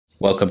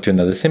Welcome to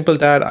another Simple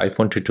Dad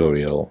iPhone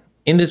tutorial.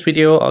 In this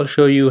video, I'll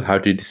show you how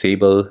to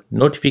disable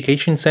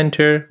Notification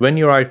Center when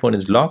your iPhone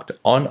is locked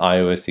on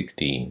iOS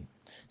 16.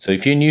 So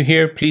if you're new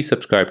here, please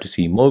subscribe to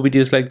see more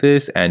videos like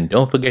this and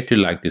don't forget to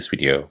like this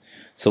video.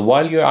 So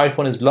while your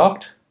iPhone is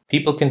locked,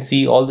 people can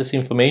see all this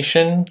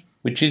information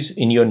which is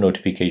in your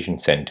Notification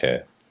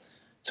Center.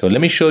 So let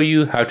me show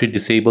you how to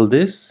disable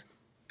this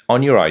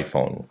on your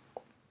iPhone.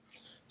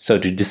 So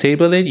to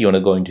disable it, you want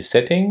to go into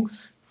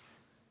Settings.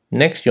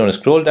 Next, you want to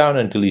scroll down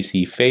until you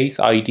see Face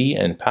ID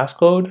and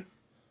Passcode.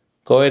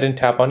 Go ahead and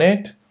tap on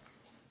it.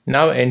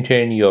 Now enter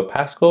in your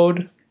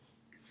passcode.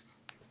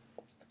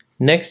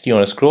 Next, you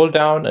want to scroll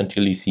down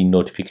until you see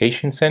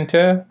Notification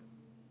Center.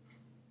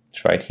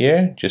 It's right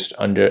here, just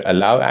under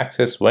Allow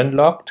Access when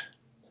locked.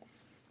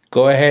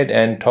 Go ahead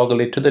and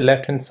toggle it to the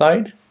left-hand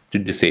side to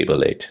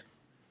disable it.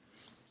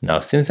 Now,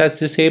 since that's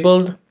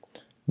disabled,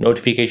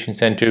 Notification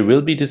Center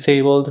will be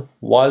disabled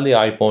while the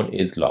iPhone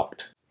is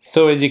locked.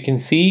 So as you can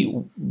see,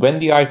 when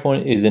the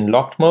iPhone is in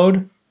locked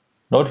mode,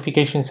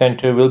 Notification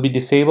Center will be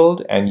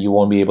disabled and you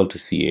won't be able to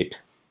see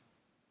it.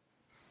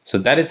 So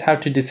that is how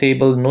to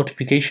disable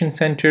Notification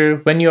Center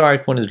when your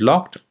iPhone is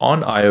locked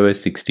on iOS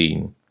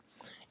 16.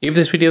 If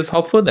this video is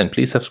helpful, then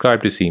please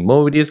subscribe to see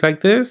more videos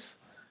like this.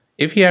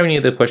 If you have any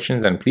other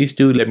questions, then please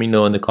do let me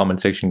know in the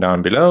comment section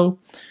down below.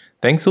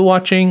 Thanks for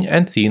watching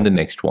and see you in the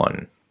next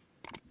one.